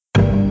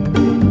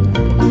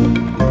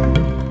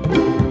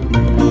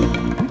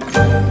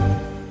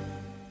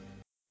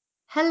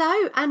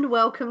Hello and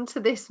welcome to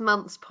this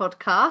month's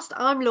podcast.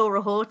 I'm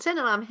Laura Horton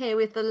and I'm here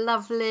with the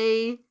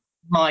lovely.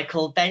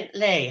 Michael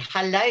Bentley.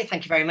 Hello,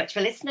 thank you very much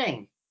for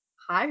listening.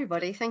 Hi,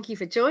 everybody. Thank you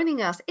for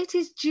joining us. It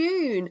is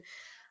June.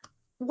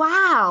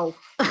 Wow.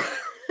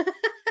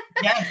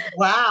 Yes,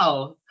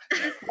 wow.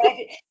 Where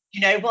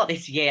you know what?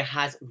 This year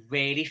has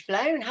really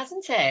flown,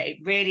 hasn't it? It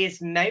really has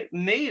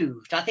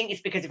moved. I think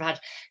it's because we've had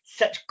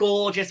such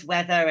gorgeous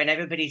weather and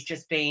everybody's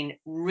just been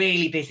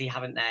really busy,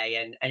 haven't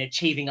they? And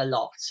achieving a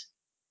lot.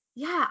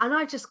 Yeah, and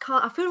I just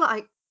can't. I feel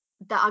like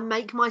that I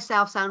make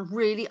myself sound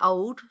really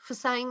old for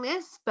saying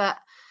this, but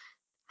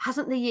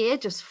hasn't the year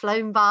just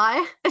flown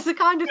by? It's the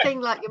kind of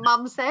thing like your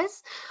mum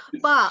says.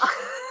 But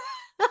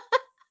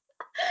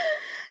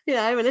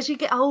and as you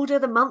get older,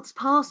 the months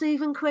pass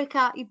even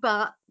quicker.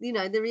 But,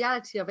 the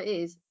reality of it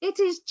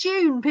is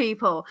June,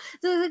 people.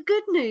 So the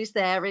good news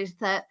there is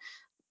that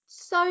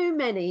so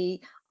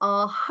many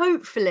are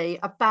hopefully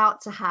about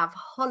to have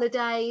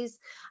holidays.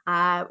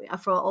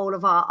 For all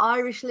of our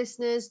Irish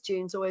listeners,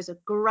 June's always a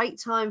great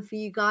time for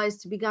you guys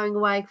to be going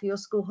away, for your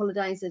school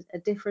holidays are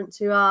different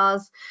to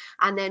ours.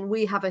 And then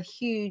we have a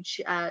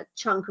huge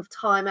chunk of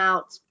time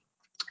out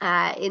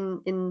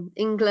in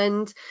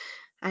England,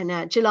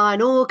 and July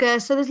and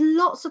August. So there's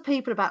lots of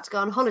people about to go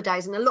on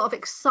holidays and a lot of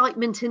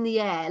excitement in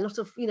the air, a lot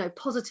of,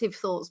 positive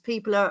thoughts.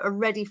 People are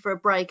ready for a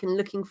break and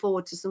looking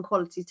forward to some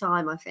quality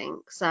time, I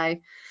think.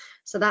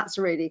 So that's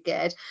really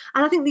good.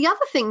 And I think the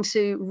other thing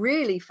to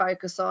really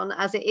focus on,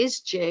 as it is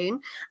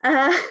June,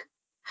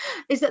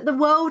 is that the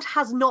world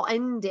has not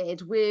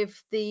ended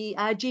with the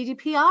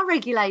GDPR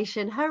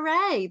regulation.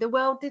 Hooray! The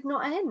world did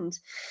not end.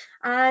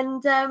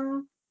 And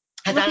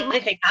Has I think,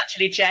 anything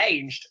actually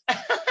changed?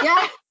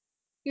 yeah,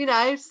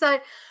 so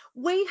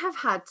we have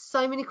had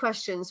so many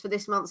questions for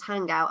this month's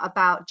hangout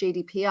about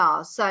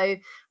GDPR. So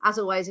as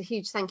always, a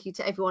huge thank you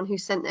to everyone who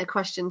sent their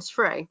questions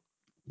through.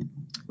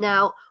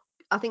 Now,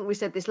 I think we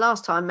said this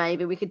last time,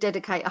 maybe we could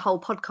dedicate a whole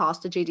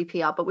podcast to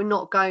GDPR, but we're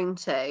not going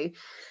to.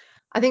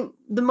 I think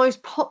the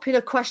most popular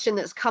question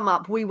that's come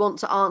up, we want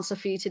to answer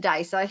for you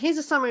today. So here's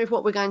a summary of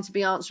what we're going to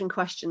be answering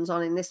questions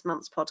on in this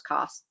month's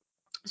podcast.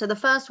 So the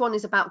first one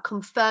is about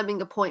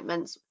confirming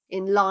appointments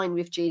in line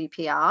with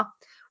GDPR.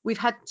 We've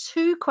had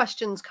 2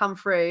 questions come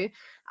through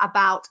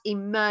about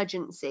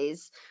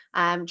emergencies,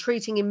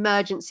 treating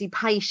emergency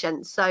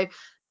patients. So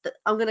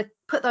I'm going to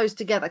put those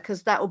together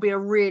because that will be a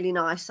really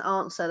nice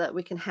answer that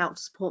we can help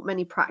support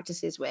many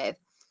practices with.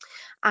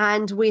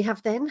 And we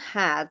have then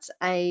had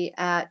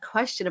a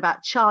question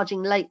about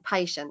charging late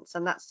patients,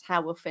 and that's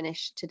how we'll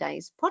finish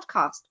today's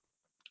podcast.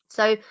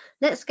 So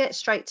let's get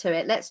straight to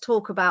it. Let's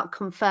talk about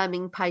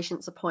confirming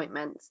patients'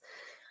 appointments.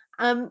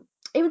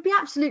 It would be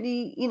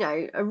absolutely,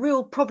 a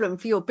real problem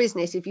for your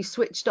business if you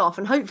switched off,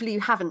 and hopefully you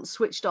haven't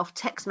switched off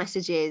text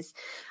messages,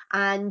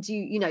 and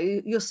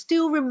you're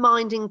still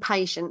reminding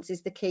patients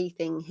is the key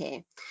thing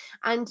here.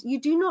 And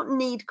you do not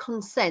need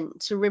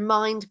consent to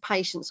remind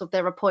patients of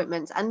their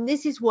appointments. And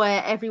this is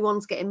where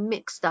everyone's getting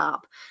mixed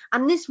up.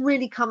 And this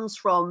really comes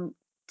from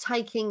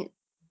taking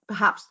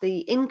perhaps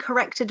the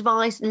incorrect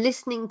advice,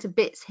 listening to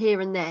bits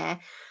here and there.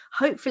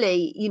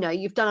 Hopefully,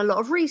 you've done a lot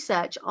of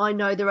research. I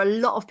know there are a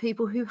lot of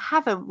people who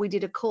haven't. We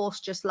did a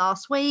course just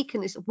last week,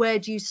 and it's where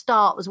do you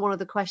start was one of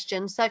the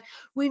questions. So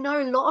we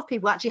know a lot of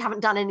people actually haven't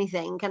done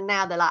anything, and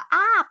now they're like,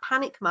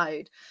 panic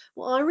mode.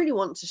 What I really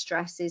want to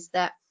stress is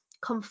that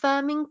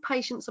confirming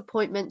patients'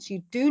 appointments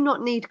you do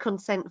not need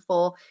consent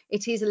for.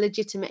 It is a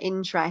legitimate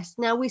interest.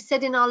 Now, we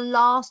said in our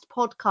last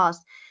podcast,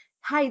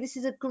 hey, this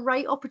is a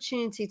great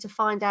opportunity to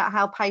find out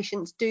how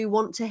patients do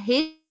want to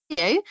hear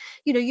you.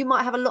 You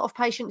might have a lot of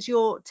patients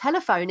you're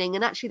telephoning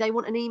and actually they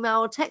want an email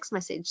or text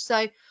message.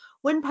 So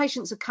when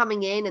patients are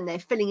coming in and they're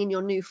filling in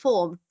your new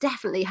form,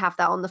 definitely have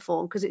that on the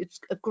form, because it's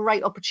a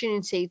great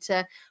opportunity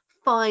to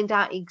find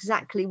out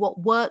exactly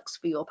what works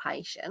for your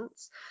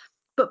patients.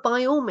 But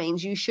by all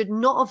means, you should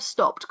not have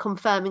stopped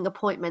confirming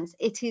appointments.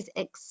 It is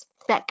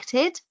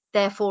expected,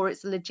 therefore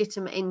it's a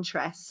legitimate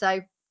interest.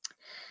 So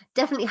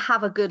definitely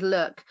have a good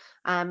look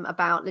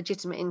about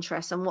legitimate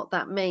interest and what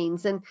that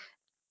means. And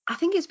I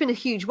think it's been a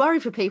huge worry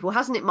for people,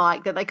 hasn't it,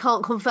 Mike, that they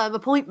can't confirm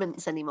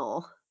appointments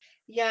anymore?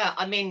 Yeah,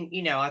 I mean,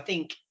 I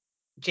think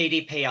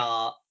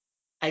GDPR,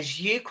 as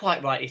you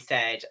quite rightly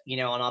said,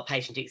 on our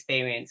patient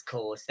experience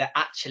course, that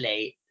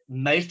actually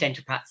most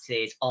dental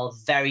practices are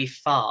very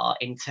far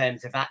in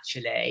terms of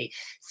actually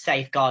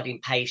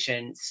safeguarding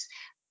patients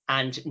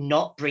and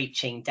not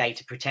breaching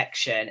data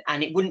protection.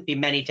 And it wouldn't be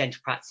many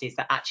dental practices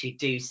that actually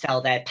do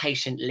sell their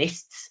patient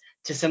lists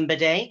to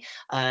somebody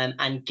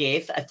and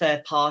give a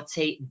third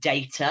party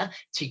data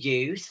to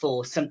use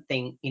for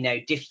something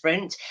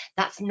different.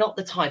 That's not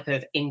the type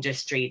of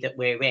industry that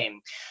we're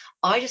in.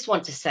 I just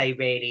want to say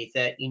really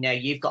that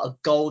you've got a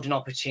golden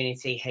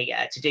opportunity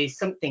here to do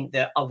something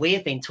that we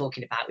have been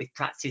talking about with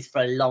practices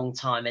for a long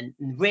time, and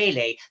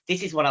really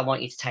this is what I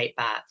want you to take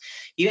back.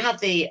 You have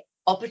the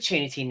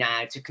opportunity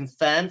now to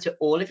confirm to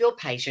all of your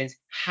patients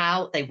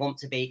how they want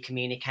to be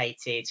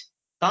communicated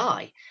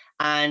by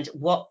and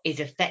what is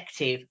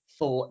effective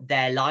for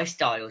their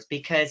lifestyles.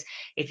 Because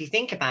if you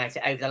think about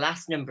it, over the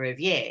last number of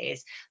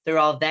years, there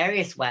are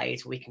various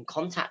ways we can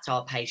contact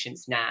our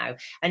patients now.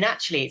 And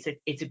actually,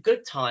 it's a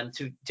good time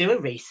to do a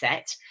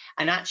reset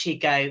and actually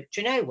go,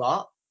 do you know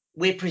what?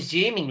 We're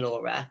presuming,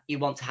 Laura, you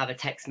want to have a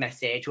text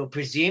message. We're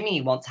presuming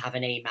you want to have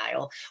an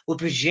email. We're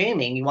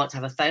presuming you want to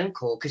have a phone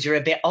call because you're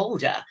a bit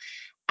older.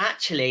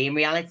 Actually, in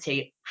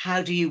reality,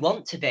 how do you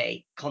want to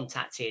be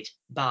contacted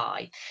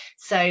by?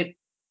 So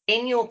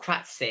in your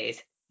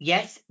practices,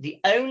 yes, the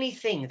only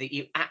thing that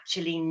you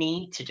actually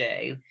need to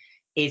do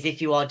is,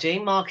 if you are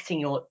doing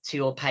marketing to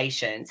your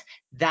patients,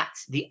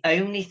 that's the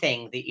only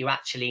thing that you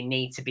actually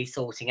need to be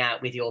sorting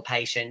out with your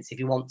patients if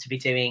you want to be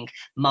doing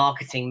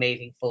marketing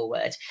moving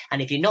forward.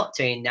 And if you're not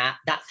doing that,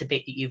 that's the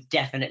bit that you've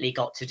definitely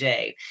got to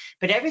do.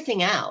 But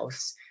everything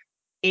else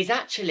is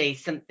actually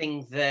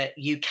something that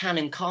you can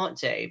and can't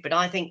do. But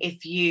I think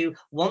if you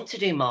want to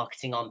do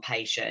marketing on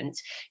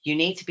patients, you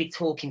need to be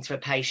talking to a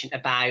patient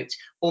about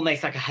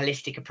almost like a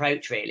holistic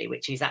approach, really,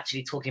 which is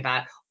actually talking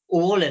about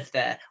all of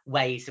the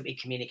ways that we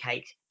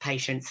communicate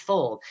patients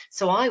for.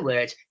 So I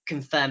would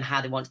confirm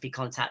how they want to be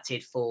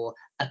contacted for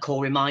a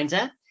call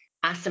reminder,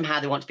 ask them how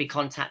they want to be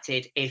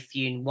contacted if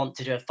you want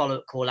to do a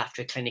follow-up call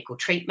after a clinical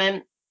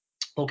treatment,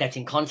 or get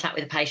in contact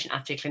with a patient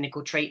after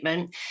clinical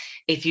treatment.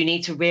 If you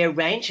need to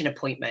rearrange an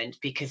appointment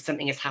because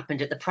something has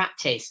happened at the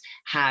practice,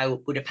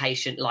 how would a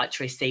patient like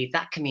to receive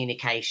that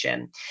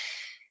communication?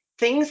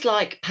 Things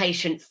like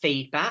patient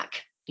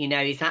feedback,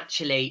 is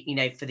actually,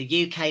 for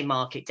the UK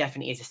market,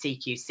 definitely is a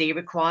CQC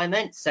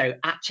requirement. So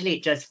actually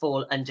it does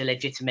fall under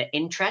legitimate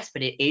interest,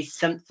 but it is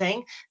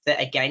something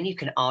that, again, you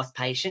can ask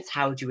patients,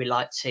 how would you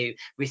like to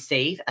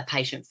receive a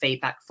patient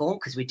feedback form?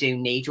 Because we do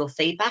need your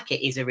feedback.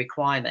 It is a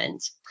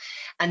requirement.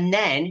 And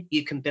then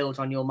you can build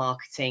on your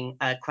marketing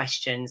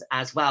questions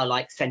as well,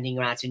 like sending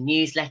out a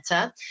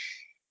newsletter.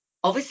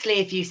 Obviously,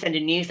 if you send a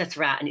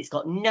newsletter out and it's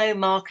got no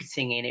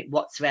marketing in it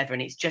whatsoever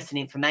and it's just an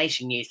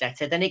information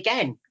newsletter, then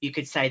again, you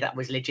could say that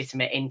was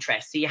legitimate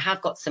interest. So you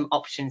have got some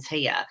options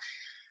here.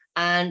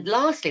 And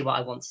lastly, what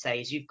I want to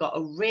say is you've got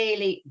a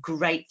really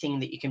great thing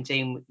that you can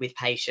do with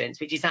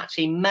patients, which is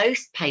actually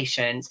most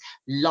patients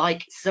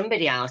like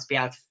somebody else be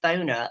able to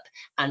phone up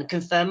and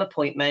confirm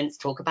appointments,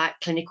 talk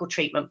about clinical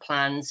treatment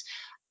plans,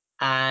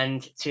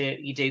 and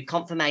you do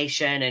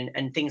confirmation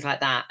and things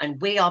like that.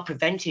 And we are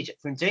prevented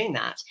from doing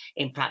that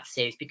in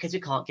practices because we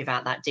can't give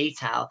out that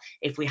detail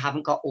if we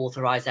haven't got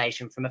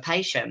authorization from a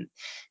patient.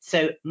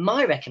 So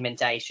my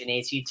recommendation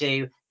is you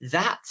do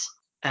that,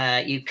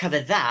 you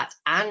cover that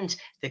and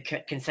the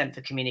consent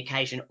for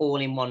communication all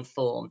in one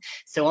form.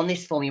 So on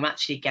this form, you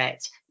actually get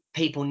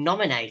people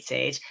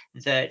nominated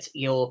that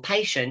your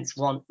patients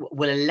will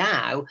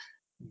allow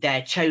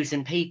their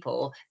chosen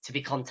people to be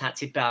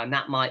contacted by, and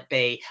that might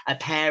be a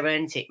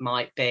parent, it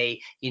might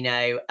be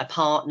a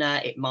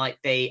partner, it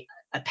might be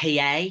a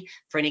PA,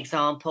 for an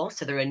example.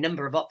 So there are a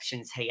number of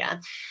options here,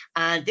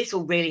 and this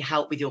will really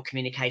help with your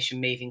communication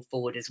moving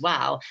forward as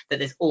well, that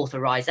there's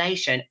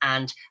authorization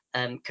and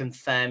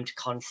confirmed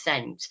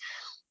consent.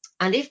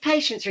 And if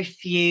patients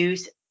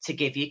refuse to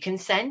give you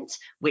consent,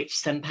 which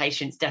some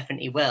patients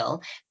definitely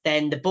will,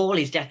 then the ball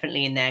is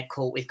definitely in their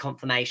court with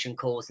confirmation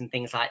calls and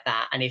things like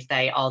that. And if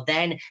they are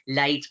then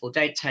late or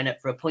don't turn up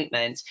for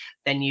appointments,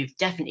 then you've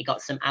definitely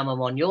got some ammo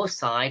on your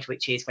side,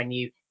 which is when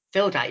you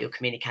filled out your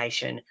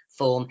communication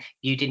form,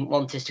 you didn't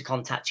want us to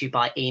contact you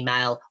by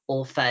email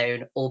or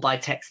phone or by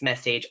text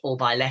message or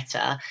by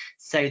letter.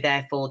 So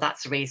therefore,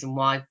 that's the reason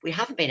why we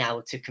haven't been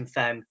able to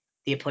confirm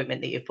the appointment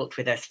that you've booked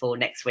with us for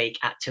next week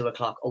at 2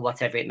 o'clock or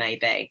whatever it may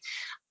be.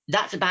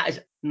 That's about as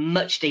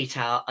much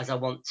detail as I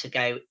want to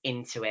go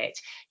into it.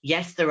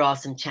 Yes, there are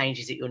some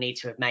changes that you'll need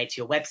to have made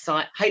to your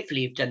website.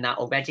 Hopefully you've done that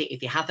already.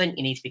 If you haven't,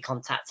 you need to be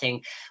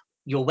contacting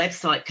your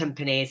website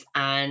companies,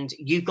 and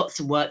you've got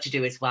some work to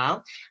do as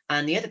well.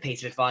 And the other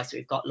piece of advice that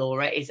we've got,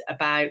 Laura, is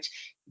about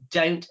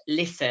don't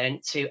listen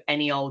to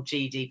any old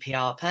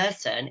GDPR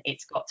person.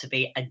 It's got to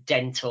be a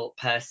dental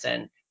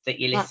person that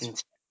you listen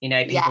to, people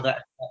that have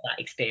got that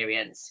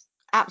experience.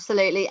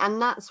 Absolutely.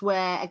 And that's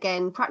where,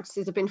 again,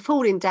 practices have been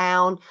falling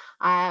down.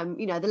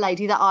 The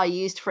lady that I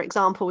used, for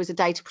example, was a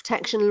data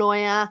protection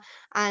lawyer,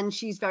 and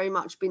she's very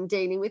much been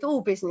dealing with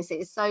all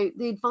businesses. So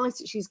the advice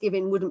that she's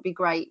giving wouldn't be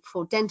great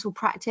for dental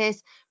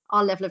practice.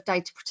 Our level of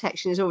data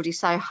protection is already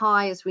so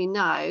high, as we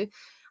know.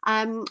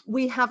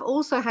 We have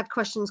also had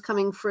questions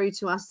coming through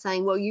to us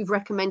saying, well, you've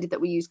recommended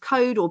that we use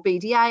Code or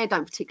BDA. I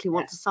don't particularly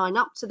want to sign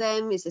up to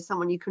them. Is there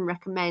someone you can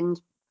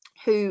recommend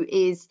who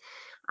is,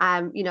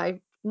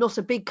 not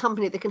a big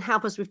company that can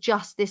help us with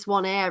just this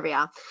one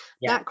area?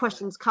 That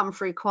question's come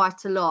through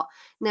quite a lot.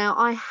 Now,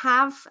 I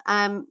have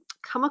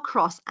come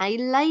across a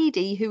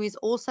lady who is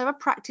also a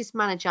practice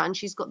manager, and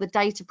she's got the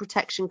data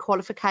protection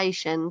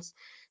qualifications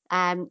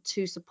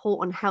to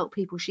support and help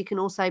people. She can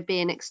also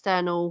be an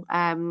external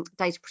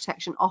data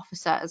protection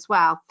officer as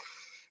well.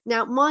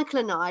 Now,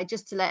 Michael and I,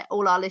 just to let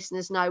all our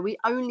listeners know, we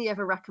only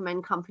ever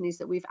recommend companies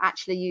that we've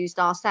actually used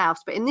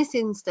ourselves. But in this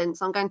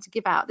instance, I'm going to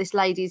give out this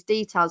lady's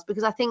details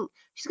because I think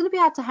she's going to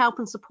be able to help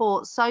and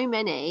support so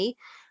many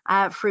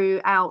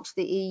throughout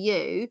the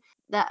EU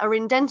that are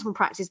in dental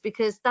practice,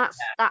 because that's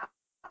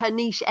her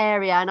niche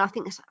area, and I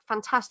think it's a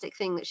fantastic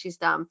thing that she's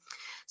done.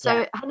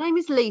 So her name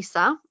is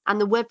Lisa,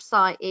 and the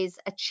website is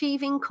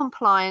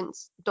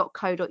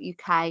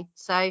achievingcompliance.co.uk.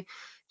 So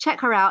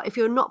check her out. If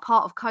you're not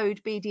part of Code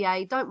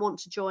BDA, don't want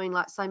to join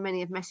like so many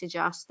have messaged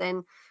us,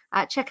 then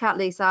check out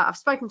Lisa. I've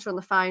spoken to her on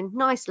the phone.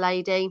 Nice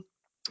lady.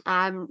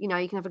 You know,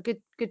 you can have a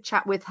good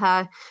chat with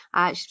her.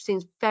 She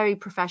seems very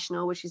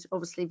professional, which is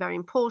obviously very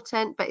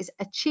important. But it's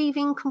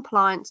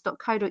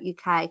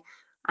achievingcompliance.co.uk,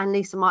 and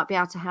Lisa might be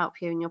able to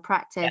help you in your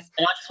practice.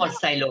 And I just want to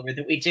say, Laura,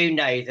 that we do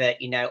know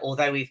that, you know,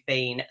 although we've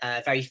been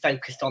very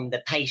focused on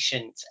the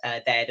patient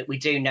there, that we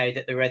do know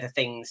that there are other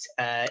things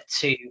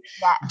to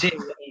do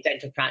in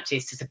dental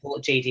practice to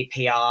support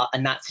GDPR,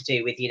 and that's to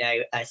do with, you know,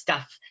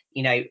 staff,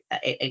 you know,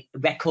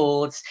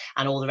 records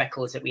and all the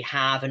records that we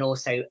have, and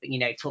also, you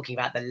know, talking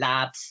about the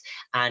labs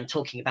and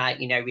talking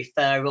about, you know,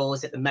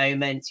 referrals at the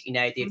moment. You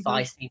know, the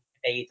advice needs to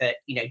be that,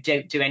 you know,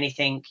 don't do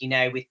anything, you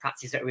know, with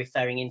practices that are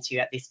referring into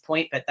you at this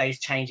point, but those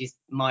changes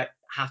might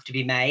have to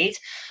be made.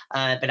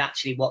 But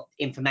actually what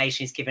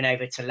information is given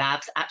over to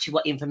labs, actually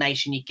what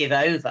information you give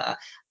over,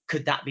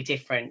 could that be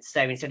different?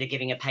 So instead of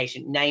giving a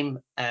patient name,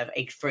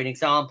 for an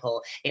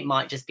example, it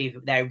might just be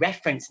their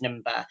reference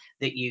number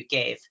that you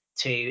give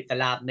to the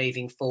lab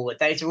moving forward.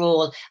 Those are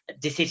all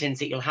decisions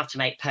that you'll have to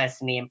make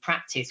personally in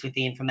practice with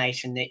the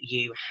information that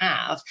you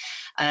have.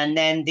 And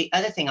then the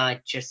other thing I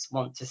just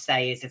want to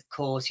say is, of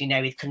course, you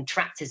know, with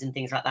contractors and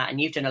things like that,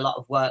 and you've done a lot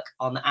of work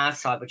on our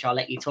side, which I'll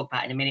let you talk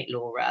about in a minute,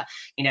 Laura,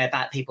 you know,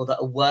 about people that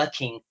are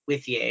working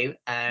with you,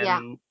 you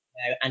know,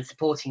 and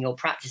supporting your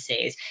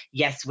practices.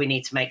 Yes, we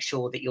need to make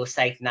sure that you're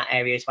safe in that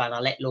area as well. And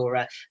I'll let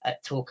Laura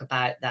talk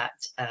about that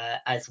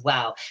as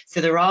well.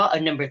 So there are a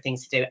number of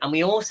things to do. And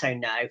we also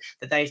know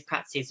that those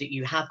practices that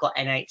you have got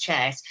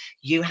NHS,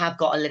 you have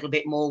got a little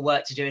bit more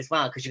work to do as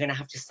well, because you're going to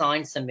have to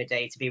sign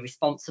somebody to be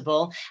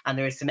responsible. And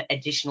there are some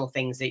additional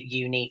things that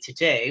you need to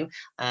do,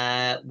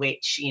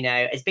 which, you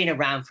know, has been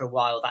around for a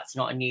while. That's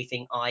not a new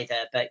thing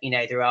either. But, you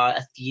know, there are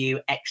a few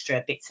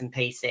extra bits and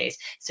pieces.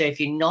 So if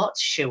you're not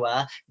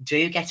sure,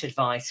 do get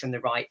advice from the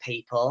right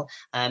people.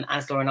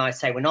 As Laura and I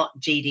say, we're not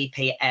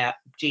GDPR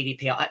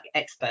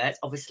experts.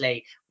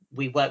 Obviously,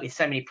 we work with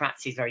so many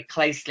practices very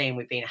closely, and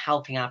we've been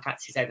helping our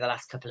practices over the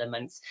last couple of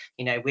months,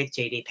 you know, with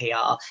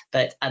GDPR.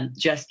 But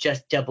just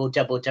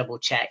double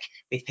check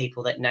with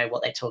people that know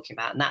what they're talking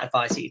about. And that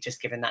advice that you've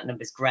just given, that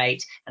number is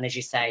great. And as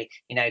you say,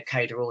 you know,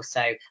 Code are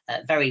also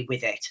very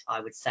with it, I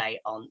would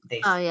say, on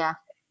this. Oh yeah.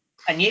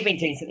 And you've been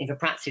doing something for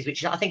practices,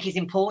 which I think is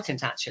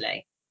important,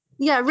 actually.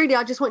 Yeah, really,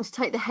 I just want to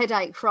take the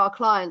headache for our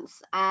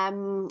clients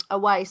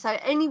away. So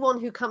anyone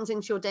who comes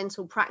into your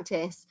dental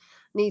practice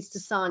needs to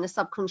sign a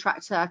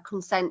subcontractor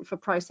consent for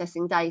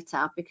processing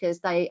data, because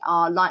they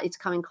are likely to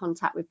come in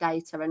contact with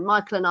data. And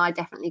Michael and I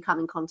definitely come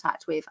in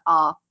contact with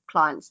our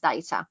clients'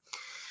 data.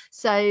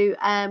 So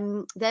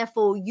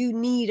therefore, you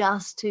need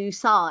us to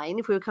sign,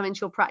 if we were coming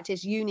to your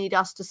practice, you need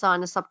us to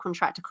sign a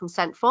subcontractor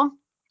consent form.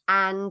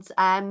 And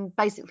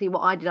basically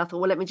what I did, I thought,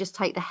 well, let me just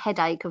take the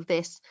headache of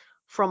this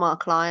from our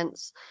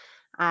clients.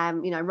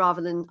 You know,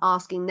 rather than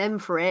asking them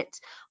for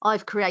it,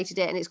 I've created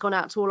it, and it's gone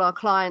out to all our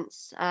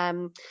clients.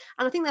 And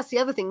I think that's the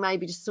other thing,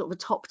 maybe just sort of a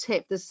top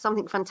tip. There's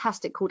something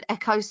fantastic called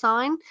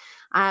EchoSign,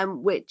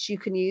 which you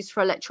can use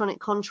for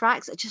electronic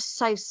contracts. It just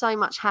saves so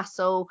much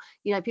hassle.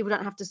 You know, people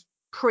don't have to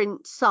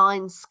print,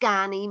 sign,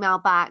 scan, email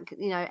back.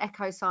 You know,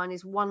 EchoSign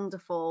is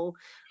wonderful,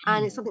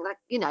 and it's something like,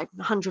 you know,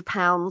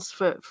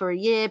 £100 for a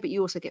year, but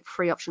you also get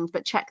free options.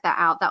 But check that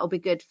out. That will be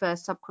good for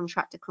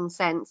subcontractor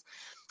consents.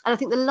 And I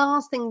think the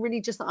last thing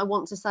really just that I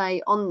want to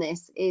say on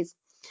this is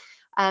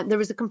there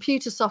is a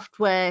computer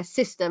software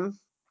system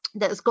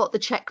that's got the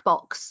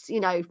checkbox, you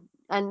know,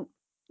 and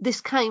this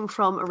came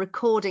from a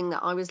recording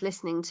that I was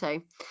listening to,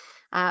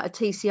 a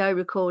TCO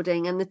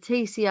recording, and the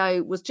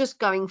TCO was just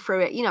going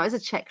through it, you know, as a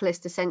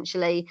checklist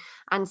essentially,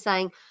 and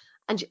saying,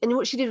 and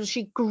what she did was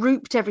she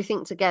grouped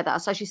everything together.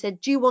 So she said,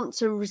 do you want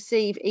to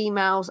receive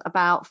emails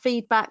about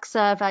feedback,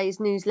 surveys,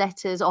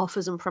 newsletters,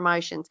 offers and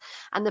promotions?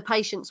 And the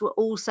patients were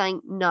all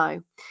saying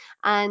no.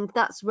 And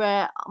that's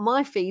where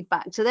my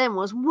feedback to them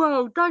was,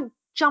 whoa, don't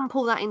jump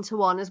all that into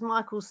one. As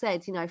Michael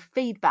said, you know,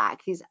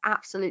 feedback is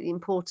absolutely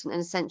important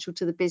and essential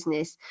to the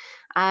business.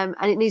 And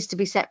it needs to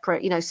be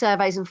separate. You know,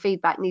 surveys and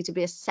feedback need to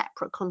be a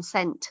separate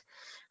consent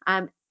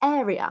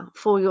area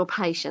for your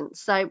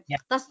patients. So Yeah,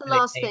 that's the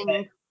last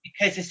thing.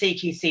 Because the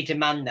CQC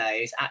demand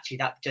those, actually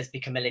that does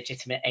become a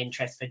legitimate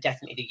interest for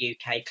definitely the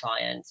UK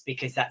clients,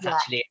 because that's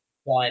actually a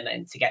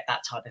requirement to get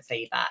that type of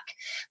feedback.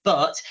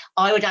 But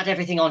I would add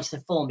everything onto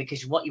the form,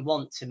 because what you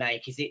want to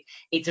make is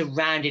it's a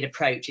rounded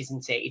approach,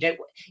 isn't it? You don't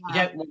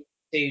want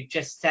to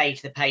just say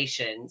to the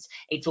patients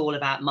it's all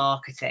about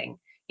marketing.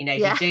 You know,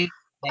 if you do,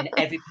 then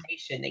every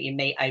patient that you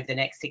meet over the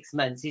next 6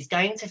 months is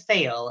going to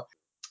feel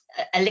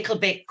a little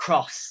bit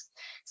cross.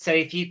 So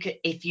if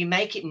you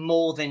make it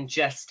more than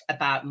just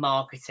about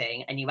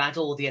marketing, and you add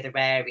all the other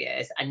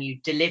areas, and you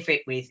deliver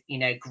it with, you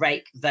know,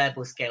 great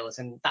verbal skills,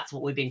 and that's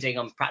what we've been doing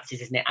on practice,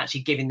 isn't it?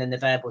 Actually giving them the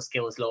verbal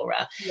skills,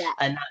 Laura. Yeah.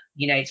 And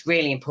you know, it's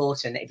really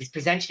important that if it's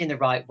presented in the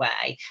right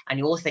way, and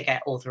you also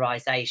get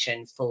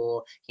authorization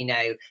for, you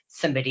know,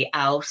 somebody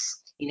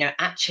else, you know,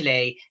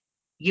 actually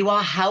you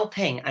are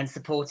helping and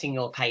supporting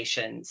your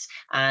patients,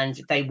 and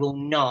they will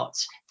not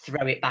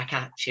throw it back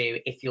at you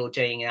if you're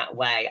doing it that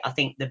way. I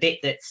think the bit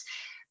that's,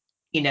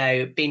 you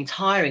know, been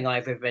tiring on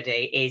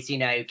everybody is, you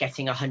know,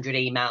 getting 100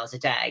 emails a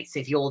day. So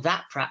if you're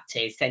that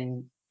practice,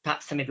 then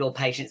perhaps some of your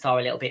patients are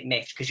a little bit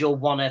miffed, because you're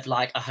one of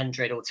like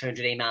 100 or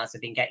 200 emails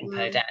they've been getting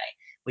per day,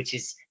 which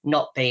is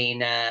not been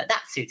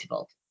that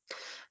suitable.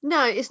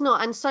 No, it's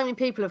not. And so many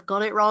people have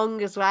got it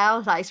wrong as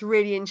well. Like, it's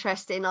really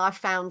interesting. I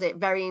found it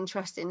very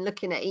interesting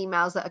looking at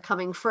emails that are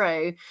coming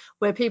through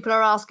where people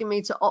are asking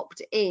me to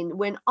opt in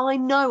when I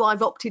know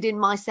I've opted in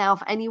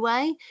myself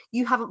anyway.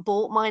 You haven't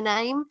bought my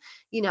name,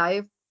 you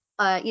know.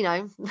 You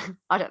know,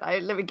 I don't know.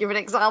 Let me give an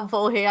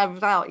example here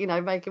without, you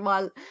know, making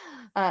my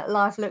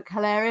life look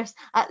hilarious.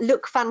 At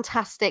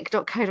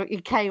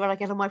lookfantastic.co.uk, when I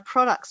get all my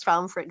products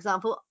from, for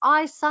example,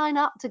 I sign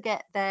up to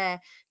get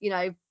their, you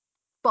know,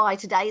 buy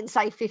today and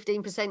save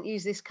 15%,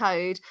 use this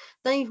code.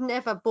 They've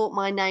never bought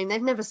my name,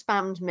 they've never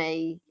spammed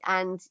me,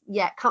 and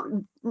yet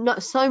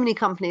so many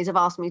companies have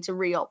asked me to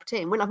re-opt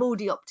in when I've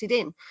already opted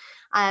in.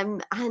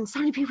 And so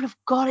many people have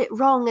got it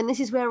wrong, and this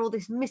is where all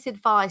this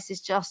misadvice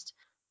is just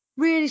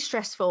really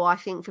stressful, I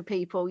think, for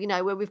people, you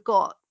know, where we've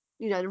got,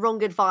 you know, the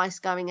wrong advice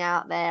going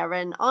out there.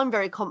 And I'm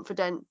very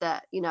confident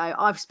that, you know,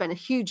 I've spent a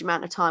huge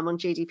amount of time on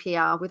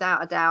GDPR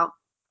without a doubt,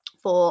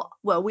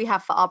 we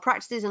have for our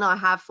practices, and I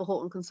have for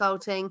Horton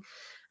Consulting.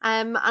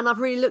 And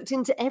I've really looked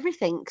into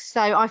everything, so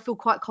I feel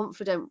quite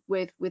confident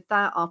with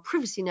that. Our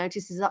privacy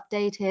notice is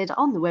updated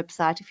on the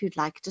website if you'd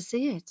like to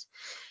see it.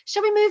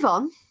 Shall we move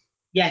on?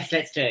 Yes,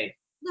 let's do.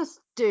 Let's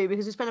do,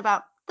 because we spent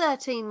about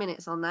 13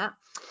 minutes on that.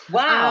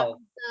 Wow.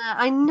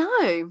 I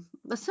know.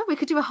 So we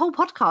could do a whole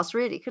podcast,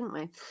 really, couldn't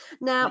we?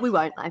 No, we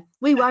won't, though.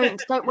 We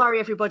won't. Don't worry,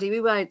 everybody.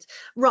 We won't.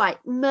 Right.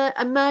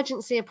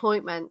 Emergency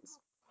appointments.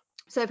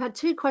 So I've had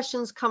two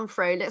questions come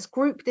through. Let's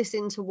group this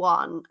into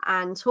one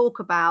and talk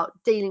about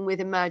dealing with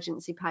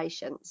emergency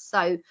patients.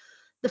 So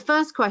the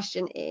first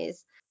question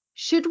is,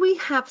 should we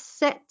have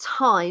set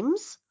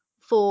times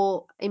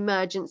for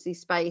emergency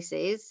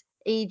spaces,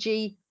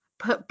 e.g.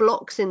 put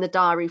blocks in the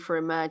diary for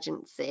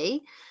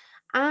emergency?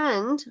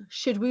 And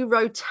should we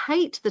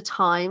rotate the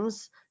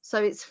times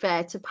so it's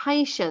fair to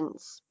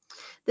patients?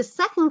 The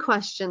second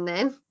question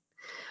then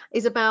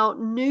is about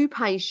new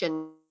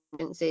patients.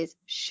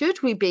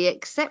 Should we be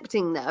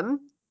accepting them?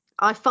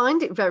 I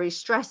find it very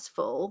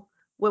stressful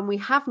when we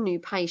have new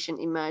patient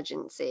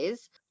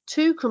emergencies.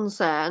 Two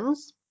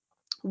concerns.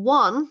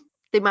 One,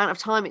 the amount of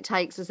time it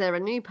takes as they're a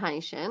new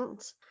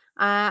patient.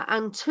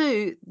 And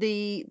two,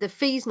 the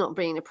fees not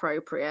being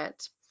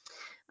appropriate.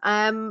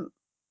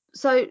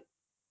 So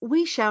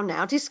we shall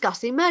now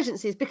discuss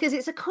emergencies, because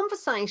it's a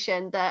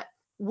conversation that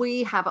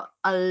we have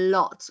a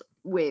lot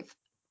with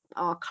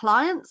our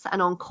clients,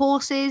 and on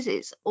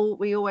courses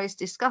we always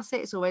discuss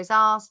it, it's always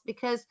asked,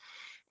 because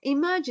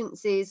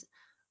emergencies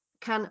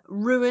can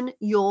ruin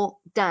your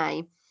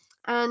day.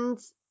 And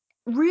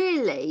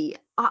really,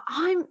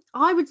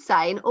 I would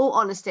say, in all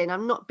honesty, and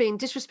I'm not being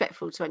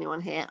disrespectful to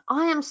anyone here,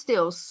 I am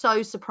still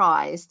so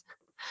surprised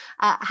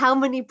how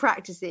many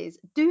practices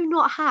do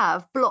not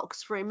have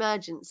blocks for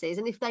emergencies,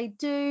 and if they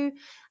do,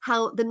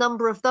 how the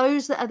number of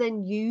those that are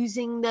then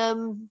using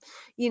them,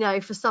 you know,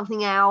 for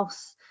something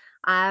else.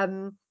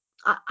 I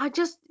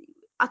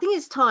think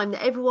it's time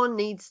that everyone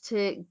needs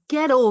to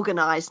get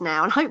organized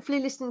now, and hopefully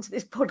listening to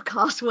this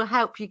podcast will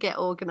help you get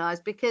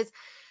organized, because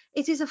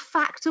it is a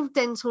fact of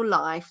dental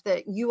life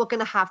that you are going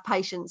to have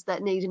patients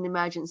that need an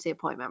emergency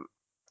appointment,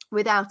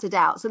 without a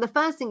doubt. So the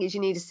first thing is you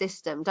need a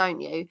system,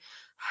 don't you?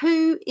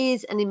 Who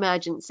is an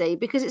emergency?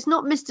 Because it's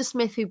not Mr.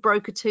 Smith who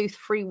broke a tooth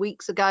 3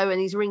 weeks ago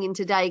and he's ringing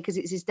today because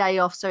it's his day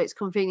off, so it's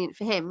convenient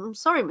for him. I'm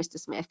sorry, Mr.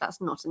 Smith,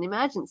 that's not an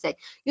emergency.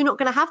 You're not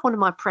going to have one of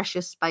my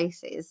precious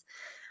spaces.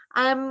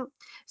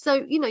 So,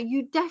 you know,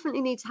 you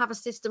definitely need to have a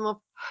system of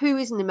who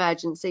is an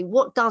emergency.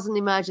 What does an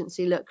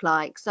emergency look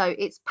like? So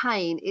it's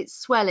pain, it's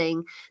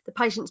swelling, the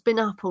patient's been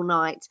up all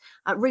night,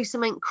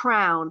 re-cement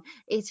crown,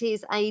 it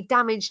is a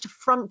damaged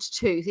front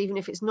tooth, even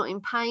if it's not in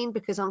pain,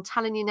 because I'm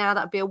telling you now,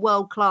 that'd be a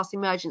world-class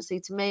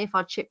emergency to me if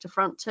I chipped a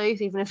front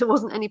tooth, even if there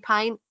wasn't any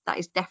pain. That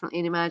is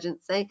definitely an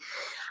emergency.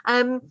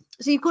 So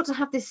you've got to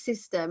have this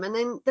system. And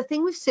then the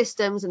thing with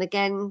systems, and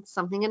again,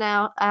 something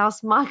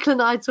else Michael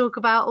and I talk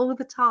about all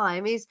the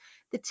time, is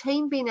the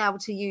team being able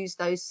to use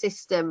those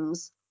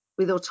systems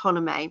with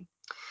autonomy.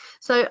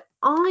 So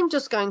I'm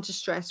just going to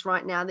stress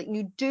right now that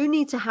you do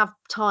need to have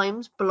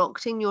times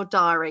blocked in your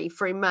diary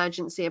for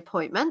emergency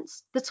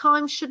appointments. The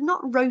times should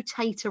not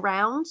rotate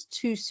around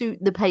to suit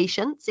the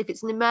patients. If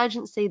it's an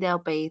emergency, they'll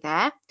be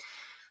there.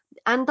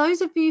 And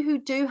those of you who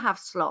do have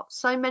slots,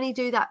 so many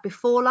do that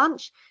before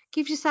lunch,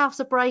 give yourselves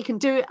a break and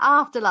do it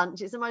after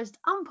lunch. It's the most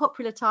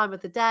unpopular time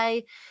of the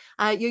day.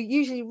 You're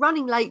usually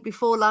running late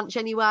before lunch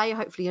anyway.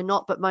 Hopefully you're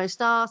not, but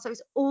most are. So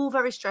it's all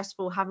very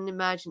stressful having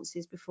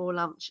emergencies before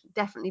lunch.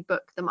 Definitely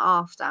book them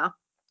after.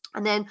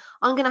 And then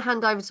I'm going to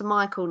hand over to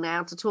Michael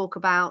now to talk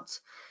about,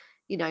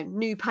 you know,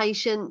 new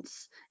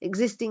patients,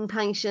 existing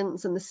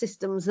patients, and the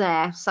systems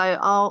there. So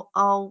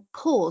I'll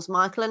pause,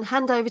 Michael, and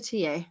hand over to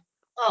you.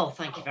 Oh,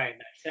 thank you very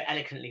much. So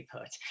eloquently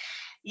put.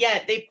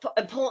 Yeah, the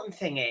important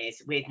thing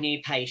is with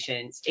new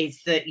patients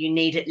is that you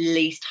need at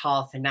least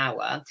half an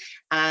hour.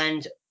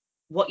 And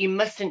what you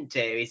mustn't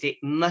do is it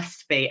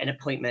must be an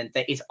appointment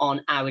that is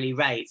on hourly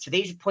rate. So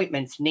these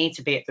appointments need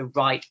to be at the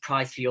right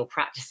price for your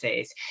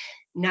practices.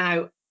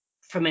 Now,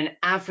 from an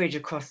average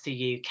across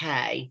the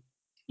UK,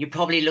 you're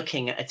probably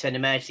looking at an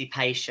emergency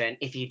patient,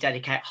 if you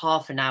dedicate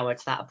half an hour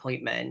to that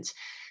appointment,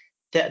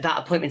 that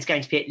appointment's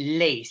going to be at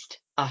least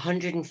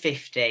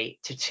 150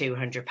 to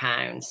 200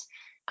 pounds.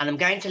 And I'm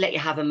going to let you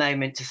have a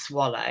moment to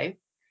swallow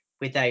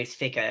with those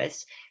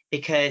figures,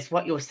 because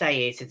what you'll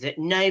say is that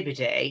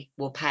nobody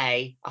will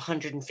pay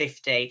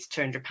 150 to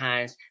 200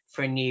 pounds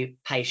for a new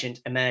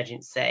patient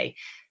emergency.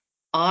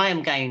 I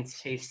am going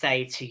to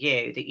say to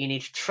you that you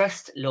need to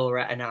trust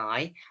Laura and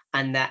I,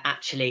 and that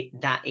actually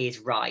that is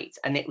right.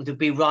 And it would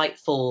be right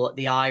for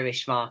the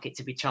Irish market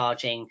to be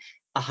charging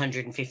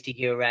 150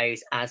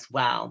 euros as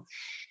well.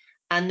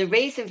 And the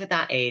reason for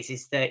that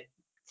is that,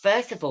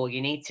 first of all,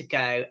 you need to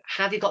go,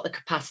 have you got the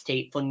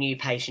capacity for new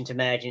patient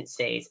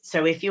emergencies?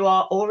 So if you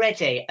are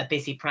already a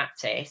busy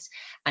practice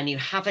and you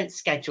haven't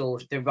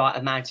scheduled the right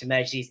amount of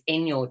emergencies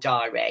in your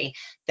diary,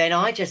 then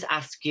I just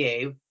ask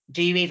you,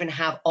 do you even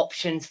have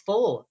options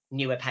for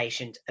newer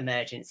patient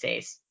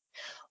emergencies?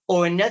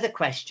 Or another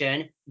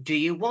question, do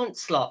you want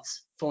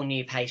slots for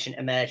new patient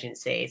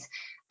emergencies?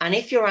 And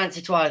if your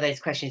answer to all of those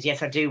questions,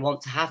 yes, I do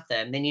want to have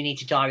them, then you need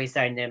to diary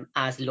zone them,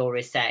 as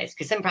Laura says.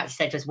 Because some practice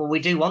said to us, well, we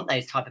do want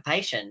those type of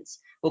patients.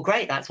 Well,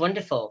 great, that's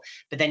wonderful.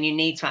 But then you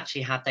need to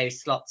actually have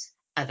those slots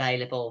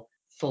available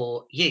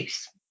for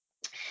use.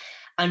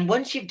 And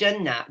once you've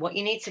done that, what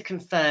you need to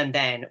confirm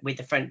then with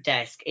the front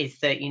desk is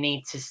that you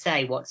need to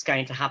say what's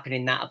going to happen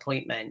in that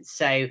appointment.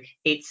 So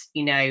it's,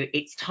 you know,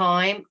 it's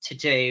time to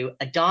do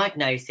a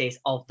diagnosis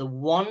of the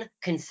one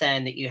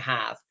concern that you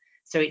have.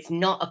 So it's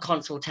not a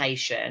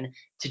consultation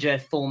to do a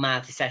full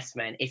mouth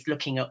assessment. It's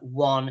looking at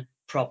one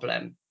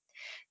problem.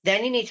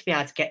 Then you need to be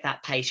able to get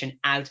that patient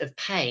out of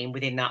pain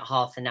within that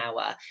half an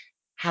hour,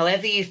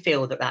 however you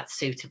feel that that's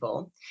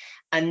suitable.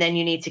 And then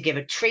you need to give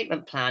a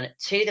treatment plan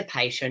to the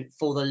patient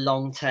for the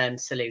long-term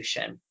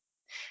solution.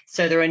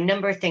 So there are a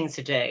number of things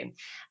to do.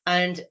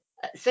 And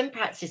some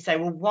practices say,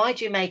 well, why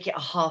do you make it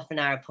a half an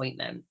hour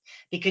appointment?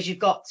 Because you've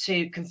got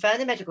to confirm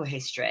the medical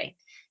history.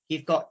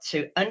 You've got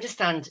to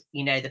understand,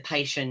 you know, the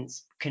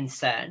patient's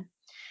concern.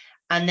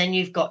 And then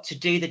you've got to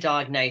do the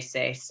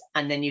diagnosis,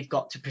 and then you've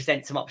got to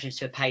present some options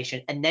to a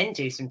patient, and then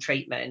do some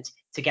treatment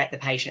to get the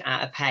patient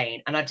out of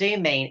pain. And I do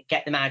mean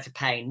get them out of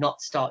pain,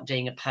 not start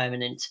doing a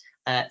permanent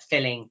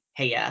filling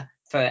here.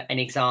 For an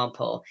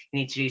example, you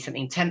need to do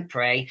something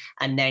temporary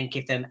and then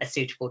give them a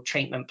suitable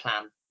treatment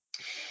plan.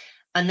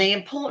 And the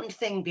important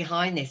thing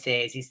behind this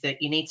is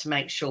that you need to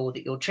make sure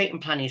that your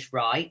treatment plan is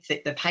right,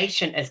 that the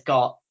patient has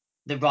got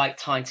the right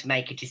time to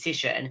make a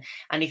decision.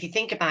 And if you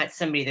think about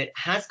somebody that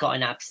has got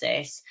an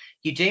abscess,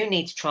 you do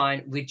need to try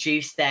and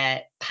reduce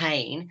their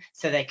pain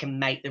so they can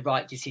make the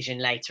right decision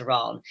later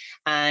on.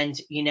 And,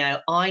 you know,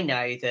 I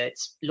know that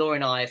Laura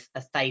and I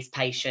have faced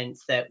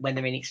patients that when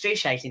they're in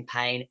excruciating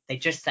pain, they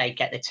just say,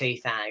 get the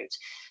tooth out.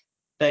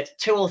 But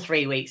 2 or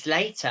 3 weeks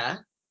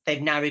later, they've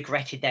now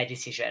regretted their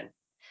decision.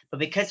 But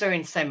because they're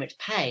in so much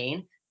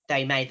pain,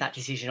 they made that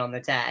decision on the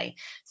day.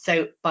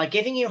 So by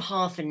giving you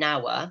half an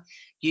hour,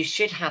 you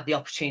should have the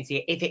opportunity,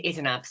 if it is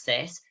an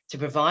abscess, to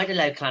provide a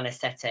local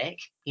anaesthetic.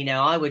 You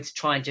know, I would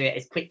try and do it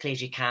as quickly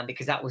as you can,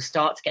 because that will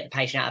start to get the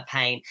patient out of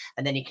pain,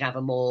 and then you can have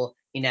a more,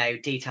 you know,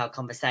 detailed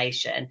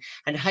conversation.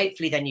 And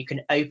hopefully then you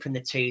can open the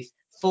tooth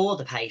for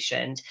the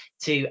patient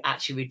to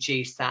actually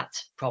reduce that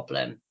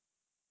problem.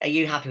 Are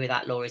you happy with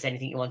that, Laura? Is there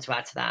anything you want to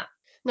add to that?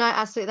 No,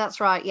 absolutely, that's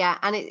right. Yeah,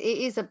 and it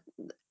is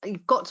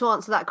you've got to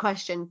answer that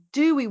question.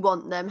 Do we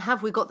want them?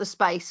 Have we got the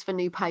space for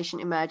new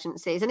patient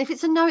emergencies? And if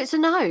it's a no, it's a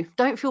no.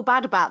 Don't feel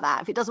bad about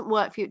that. If it doesn't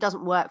work for you, it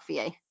doesn't work for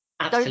you.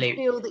 Don't Absolutely.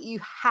 feel that you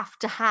have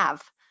to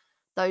have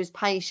those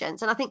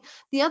patients. And I think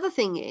the other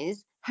thing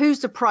is, who's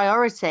the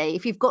priority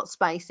if you've got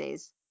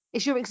spaces?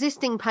 It's your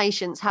existing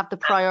patients have the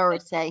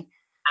priority.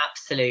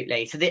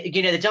 Absolutely. So,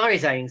 you know, the diary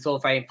zoning is all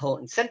very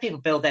important. Some people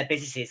build their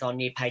businesses on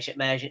new patient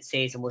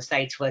emergencies and will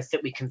say to us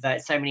that we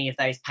convert so many of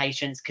those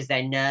patients because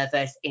they're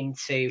nervous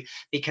into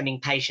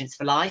becoming patients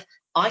for life.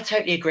 I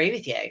totally agree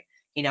with you.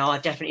 You know,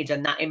 I've definitely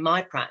done that in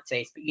my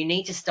practice, but you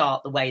need to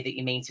start the way that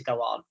you mean to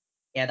go on.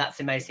 Yeah, that's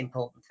the most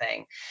important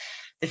thing.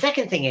 The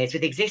second thing is,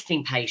 with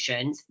existing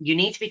patients, you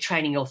need to be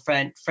training your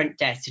front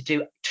desk to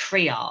do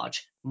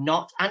triage,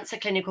 not answer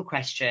clinical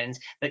questions,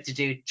 but to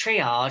do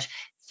triage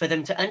for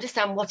them to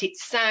understand what it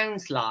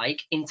sounds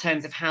like in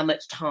terms of how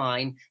much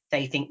time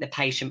they think the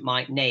patient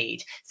might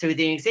need. So with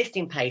the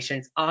existing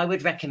patients, I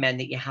would recommend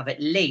that you have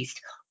at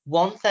least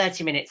one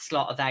 30-minute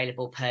slot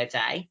available per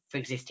day for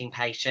existing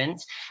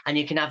patients, and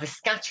you can have a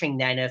scattering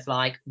then of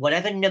like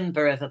whatever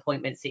number of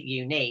appointments that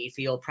you need for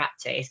your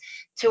practice,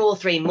 2 or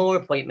 3 more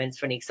appointments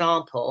for an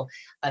example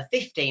of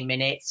 15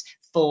 minutes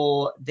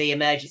for the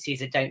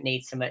emergencies that don't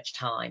need so much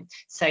time.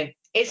 So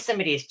if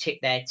somebody has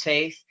chipped their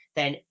tooth,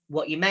 then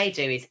what you may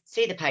do is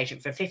see the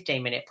patient for a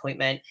 15-minute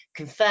appointment,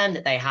 confirm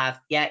that they have,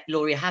 yeah,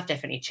 Laura, you have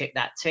definitely chipped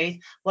that tooth.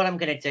 What I'm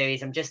going to do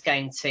is I'm just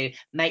going to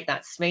make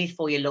that smooth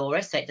for you,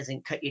 Laura, so it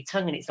doesn't cut your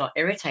tongue and it's not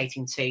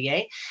irritating to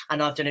you.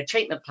 And I've done a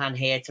treatment plan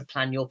here to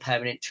plan your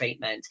permanent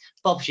treatment.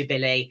 Bob's your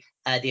Billy,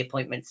 the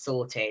appointment's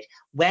sorted.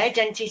 Where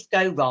dentists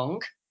go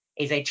wrong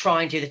is they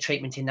try and do the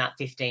treatment in that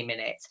 15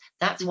 minutes.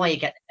 That's why you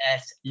get the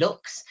nurse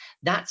looks.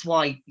 That's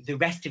why the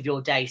rest of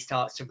your day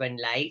starts to run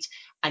late,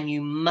 and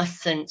you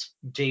mustn't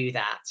do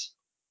that.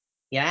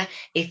 Yeah,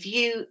 if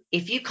you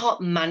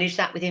can't manage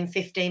that within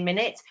 15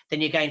 minutes, then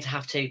you're going to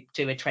have to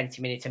do a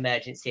 20-minute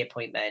emergency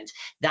appointment.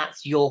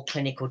 That's your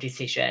clinical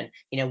decision.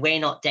 You know, we're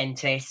not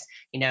dentists.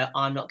 You know,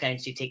 I'm not going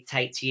to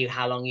dictate to you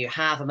how long you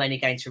have. I'm only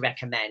going to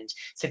recommend.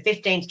 So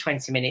 15 to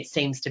 20 minutes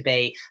seems to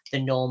be the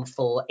norm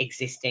for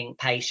existing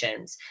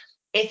patients.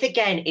 If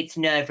again it's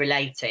nerve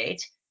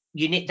related,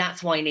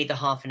 that's why you need the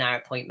half-an-hour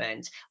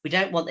appointment. We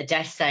don't want the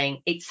desk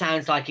saying it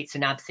sounds like it's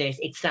an abscess,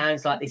 it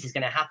sounds like this is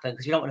going to happen,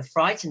 because you don't want to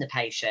frighten the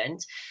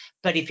patient.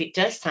 But if it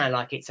does sound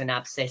like it's an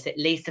abscess, at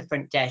least the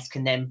front desk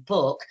can then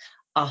book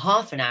a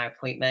half-an-hour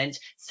appointment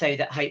so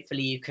that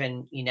hopefully you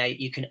can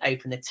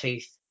open the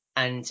tooth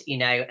and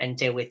and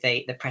deal with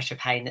the pressure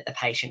pain that the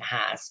patient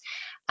has.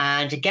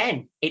 And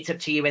again, it's up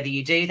to you whether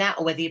you do that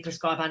or whether you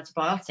prescribe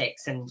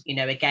antibiotics. And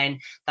again,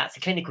 that's a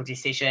clinical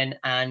decision.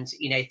 And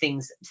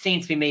things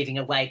seem to be moving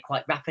away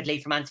quite rapidly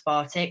from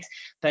antibiotics,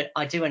 but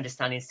I do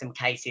understand in some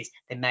cases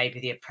there may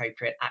be the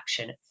appropriate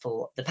action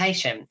for the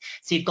patient.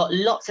 So you've got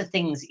lots of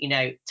things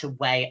to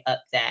weigh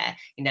up there.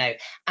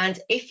 And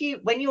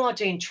when you are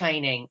doing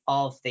training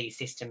of these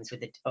systems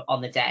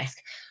on the desk,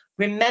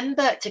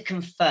 remember to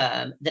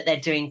confirm that they're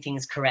doing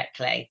things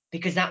correctly,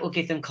 because that will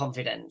give them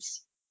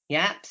confidence.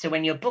 Yeah, so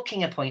when you're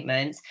booking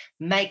appointments,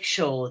 make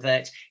sure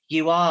that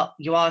you are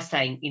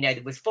saying,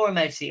 there was 4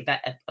 emergency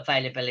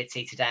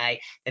availability today.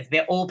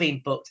 They've all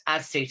been booked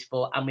as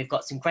suitable, and we've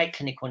got some great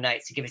clinical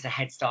notes to give us a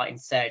head start in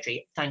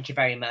surgery. Thank you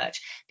very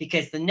much,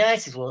 because the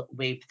nurses will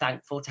be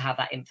thankful to have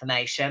that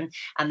information,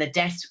 and the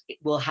desk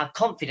will have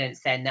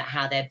confidence then that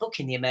how they're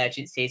booking the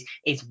emergencies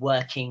is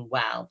working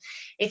well.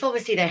 If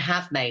obviously they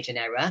have made an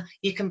error,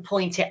 you can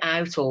point it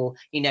out, or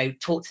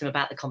talk to them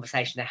about the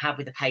conversation they have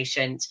with the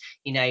patient,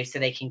 so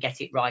they can get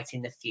it right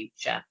in the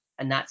future.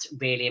 And that's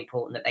really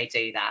important that they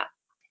do that.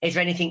 Is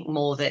there anything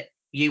more that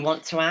you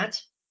want to add?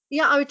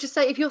 Yeah, I would just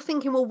say, if you're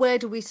thinking, well, where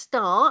do we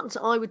start?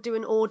 I would do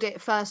an audit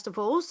first of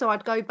all. So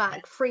I'd go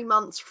back 3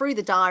 months through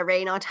the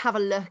diary, and I'd have a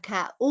look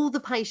at all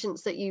the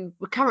patients that you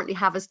currently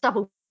have as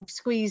double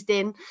squeezed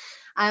in.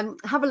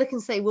 Have a look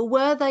and say, well,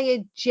 were they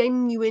a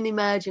genuine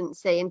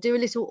emergency? And do a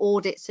little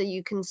audit so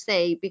you can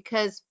see,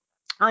 because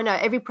I know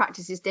every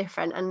practice is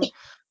different. And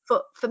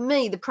for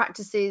me, the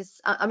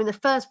practices, I mean, the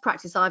first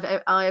practice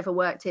I ever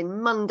worked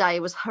in, Monday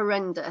was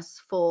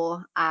horrendous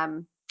for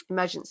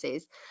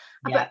emergencies.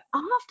 Yeah. But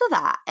after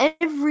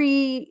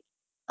that,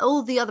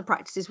 all the other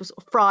practices were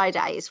sort of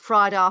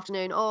Friday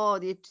afternoon. Oh,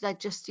 they're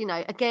just,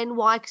 again,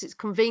 why? Because it's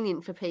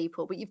convenient for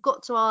people. But you've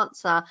got to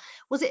answer,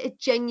 was it a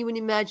genuine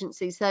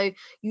emergency? So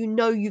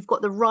you've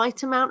got the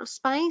right amount of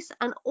space.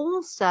 And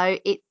also,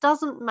 it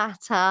doesn't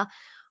matter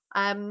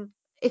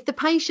if the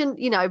patient,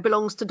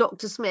 belongs to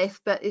Dr. Smith,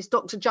 but it's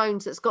Dr.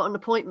 Jones that's got an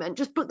appointment,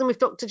 just book them with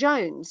Dr.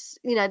 Jones.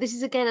 This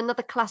is, again,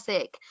 another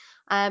classic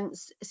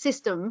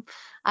system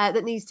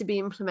that needs to be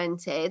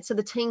implemented, so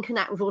the team can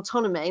act with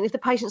autonomy. And if the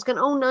patient's going,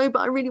 oh no,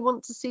 but I really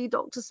want to see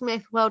Dr.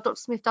 Smith, well, Dr.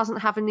 Smith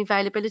doesn't have any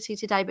availability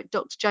today, but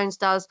Dr. Jones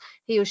does.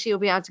 He or she will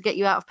be able to get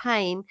you out of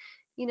pain.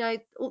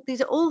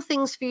 These are all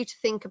things for you to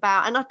think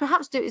about, and I'd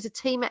perhaps do it as a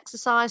team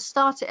exercise.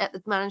 Start it at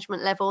the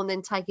management level and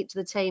then take it to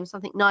the team,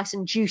 something nice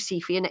and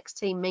juicy for your next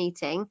team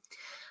meeting.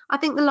 I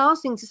think the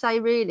last thing to say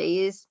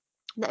really is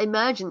that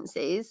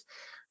emergencies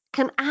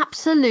can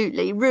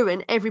absolutely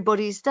ruin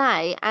everybody's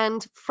day.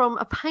 And from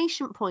a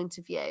patient point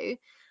of view,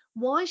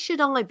 why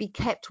should I be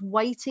kept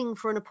waiting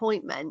for an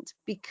appointment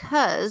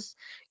because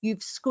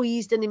you've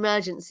squeezed an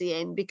emergency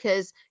in,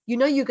 because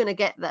you're going to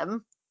get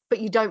them, but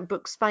you don't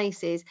book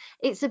spaces?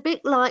 It's a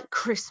bit like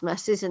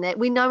Christmas, isn't it?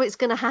 We know it's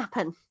going to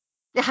happen.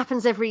 It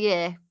happens every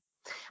year.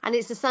 And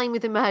it's the same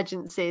with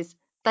emergencies.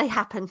 They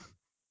happen.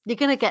 You're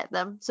going to get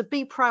them. So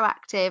be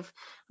proactive,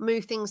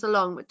 move things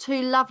along. But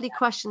 2 lovely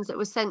questions that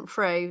were sent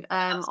through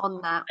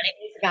on that. And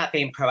it is about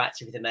being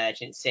proactive with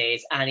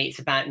emergencies, and it's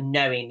about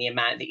knowing the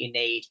amount that you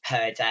need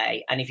per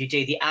day. And if you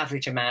do the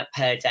average amount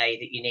per day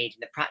that you need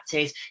in the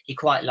practice, you're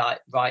quite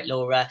right,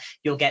 Laura,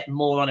 you'll get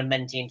more on a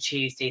Monday and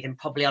Tuesday than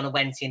probably on a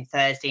Wednesday and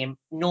Thursday. And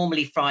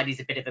normally Friday's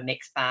a bit of a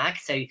mixed bag,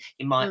 so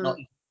you might not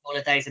all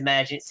of those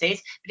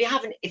emergencies.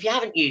 But if you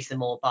haven't used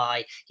them all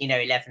by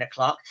 11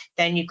 o'clock,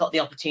 then you've got the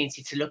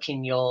opportunity to look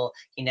in your,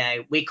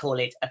 we call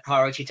it a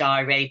priority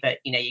diary, but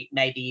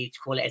maybe you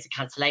call it as a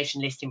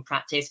cancellation list in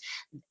practice.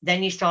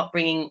 Then you start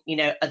bringing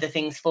other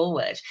things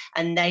forward,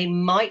 and they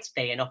might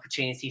be an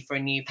opportunity for a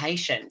new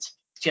patient.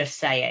 Just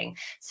saying.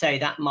 So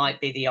that might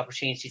be the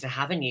opportunity to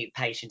have a new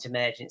patient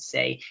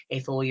emergency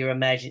if all your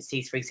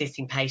emergencies for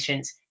existing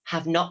patients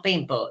have not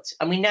been booked.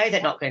 And we know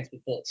they're not going to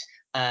be booked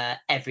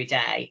every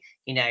day.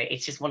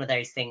 It's just one of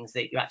those things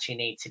that you actually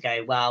need to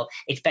go, well,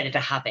 it's better to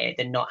have it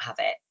than not have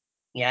it.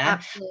 Yeah.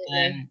 Absolutely.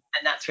 And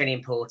that's really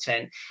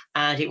important.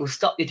 And it will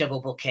stop your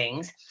double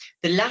bookings.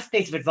 The last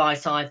piece of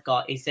advice I've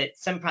got is that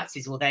some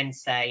practices will then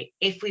say,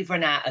 if we've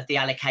run out of the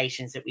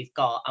allocations that we've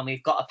got and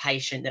we've got a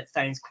patient that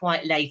phones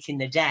quite late in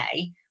the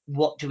day,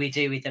 what do we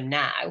do with them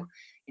now?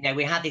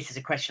 We had this as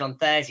a question on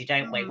Thursday,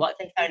 don't we? What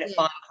if they phone at 5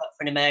 o'clock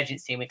for an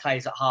emergency and we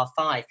close at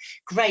 5:30?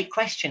 Great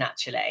question,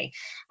 actually.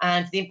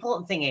 And the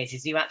important thing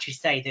is you actually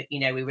say that,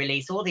 we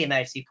release all the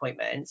emergency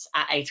appointments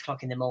at 8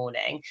 o'clock in the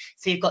morning.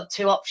 So you've got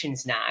two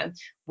options now.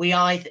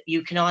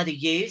 You can either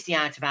use the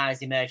out of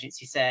hours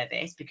emergency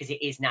service because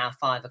it is now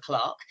 5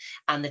 o'clock,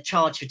 and the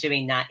charge for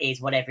doing that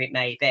is whatever it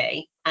may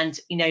be. And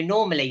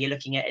normally you're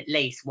looking at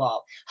least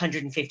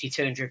 150,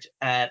 200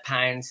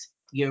 pounds,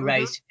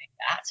 euros to do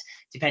that,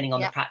 depending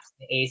on the practice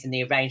it is and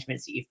the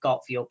arrangements that you've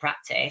got for your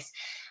practice.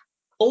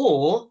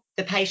 Or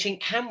the patient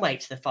can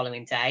wait to the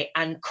following day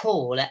and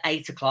call at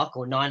 8 o'clock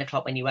or 9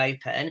 o'clock when you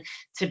open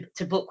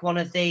to book one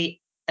of the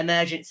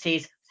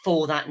emergencies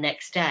for that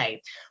next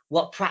day.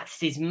 What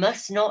practices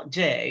must not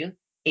do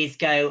is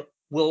go,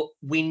 well,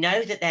 we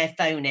know that they're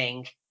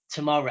phoning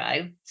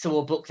tomorrow, so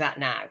we'll book that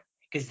now.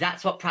 Because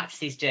that's what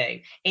practices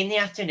do. In the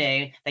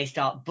afternoon, they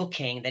start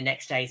booking the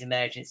next day's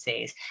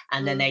emergencies,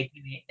 and then they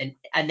do it,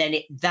 and then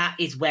that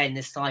is when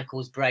the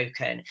cycle's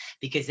broken,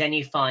 because then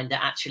you find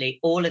that actually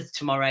all of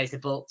tomorrow's are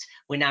booked.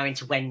 We're now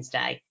into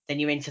Wednesday,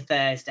 then you're into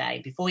Thursday.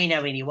 Before you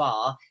know where you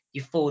are,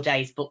 you're 4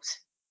 days booked,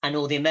 and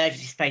all the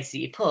emergency spaces that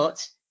you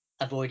put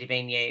have already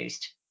been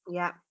used.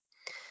 Yeah.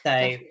 So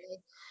Definitely.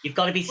 You've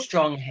got to be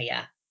strong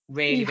here.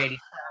 Really, really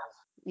strong.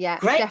 Yeah,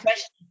 Great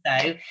definitely.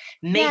 question,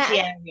 though. Meaty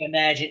area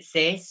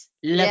emergencies.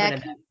 Love an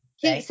emergency.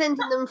 Keep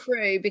sending them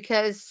through,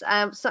 because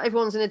so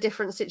everyone's in a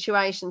different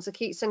situation. So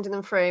keep sending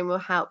them through and we'll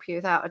help you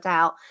without a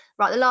doubt.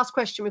 Right, the last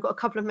question. We've got a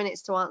couple of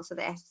minutes to answer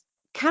this.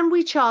 Can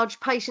we charge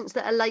patients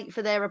that are late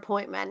for their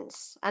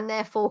appointments and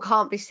therefore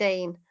can't be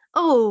seen?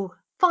 Oh,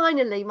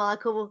 finally,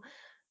 Michael,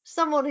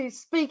 someone who's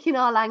speaking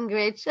our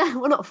language.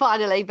 Well, not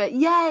finally, but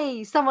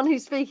yay, someone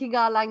who's speaking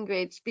our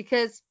language,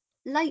 because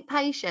late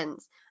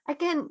patients,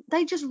 again,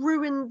 they just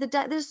ruin the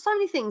day. There's so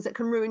many things that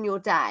can ruin your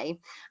day,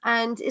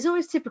 and it's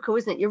always typical,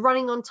 isn't it? You're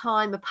running on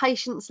time, a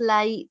patient's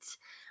late,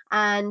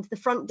 and the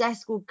front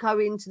desk will go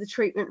into the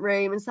treatment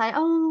room and say,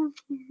 oh,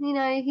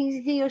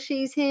 he or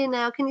she's here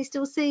now, can you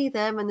still see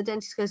them? And the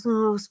dentist goes,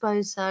 oh, I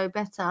suppose so,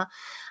 better.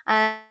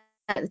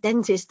 The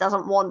dentist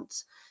doesn't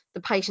want the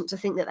patient to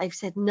think that they've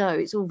said no.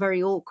 It's all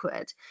very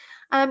awkward.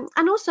 And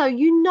also,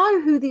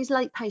 who these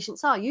late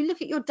patients are. You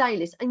look at your day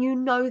list and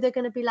they're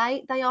going to be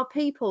late. They are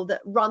people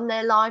that run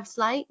their lives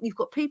late. You've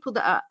got people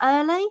that are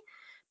early,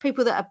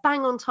 people that are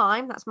bang on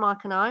time, that's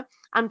Mike and I,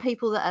 and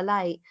people that are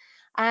late.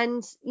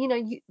 And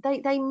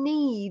they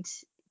need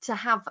to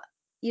have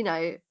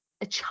a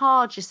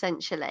charge,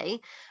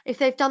 essentially. If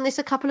they've done this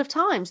a couple of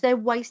times, they're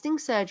wasting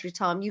surgery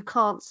time. You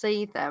can't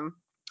see them.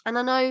 And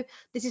I know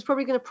this is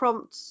probably going to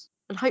prompt,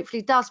 and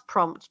hopefully does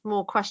prompt,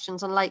 more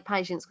questions on late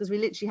patients, because we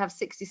literally have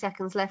 60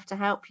 seconds left to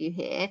help you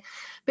here.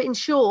 But in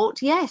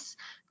short, yes,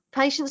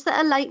 patients that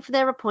are late for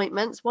their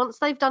appointments, once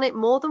they've done it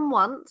more than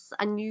once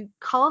and you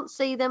can't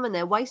see them and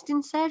they're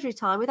wasting surgery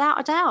time, without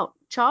a doubt,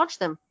 charge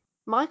them.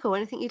 Michael,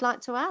 anything you'd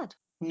like to add?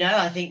 No,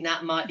 I think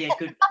that might be a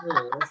good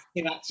pause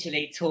to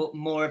actually talk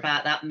more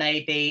about that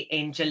maybe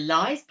in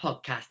July's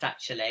podcast,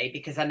 actually,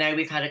 because I know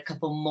we've had a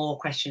couple more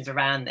questions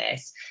around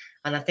this,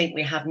 and I think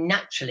we have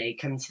naturally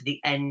come to the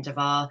end of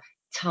our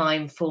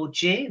time for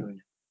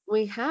June.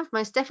 We have,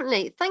 most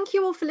definitely. Thank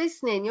you all for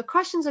listening. Your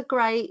questions are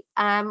great.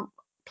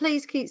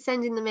 Please keep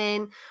sending them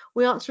in.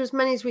 We answer as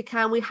many as we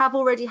can. We have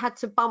already had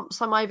to bump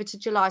some over to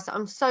July, so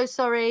I'm so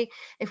sorry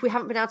if we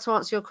haven't been able to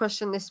answer your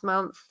question this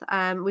month.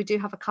 We do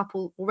have a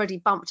couple already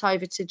bumped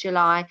over to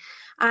July.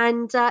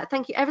 And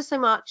thank you ever so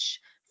much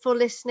for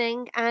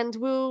listening, and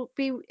we'll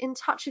be in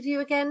touch with you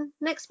again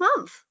next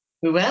month.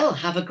 We will.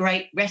 Have a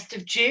great rest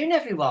of June,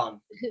 everyone.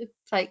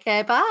 Take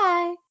care.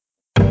 Bye.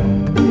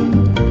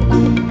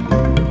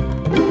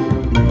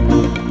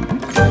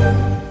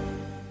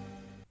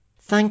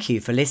 Thank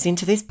you for listening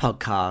to this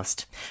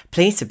podcast.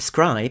 Please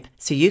subscribe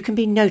so you can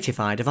be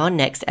notified of our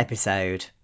next episode.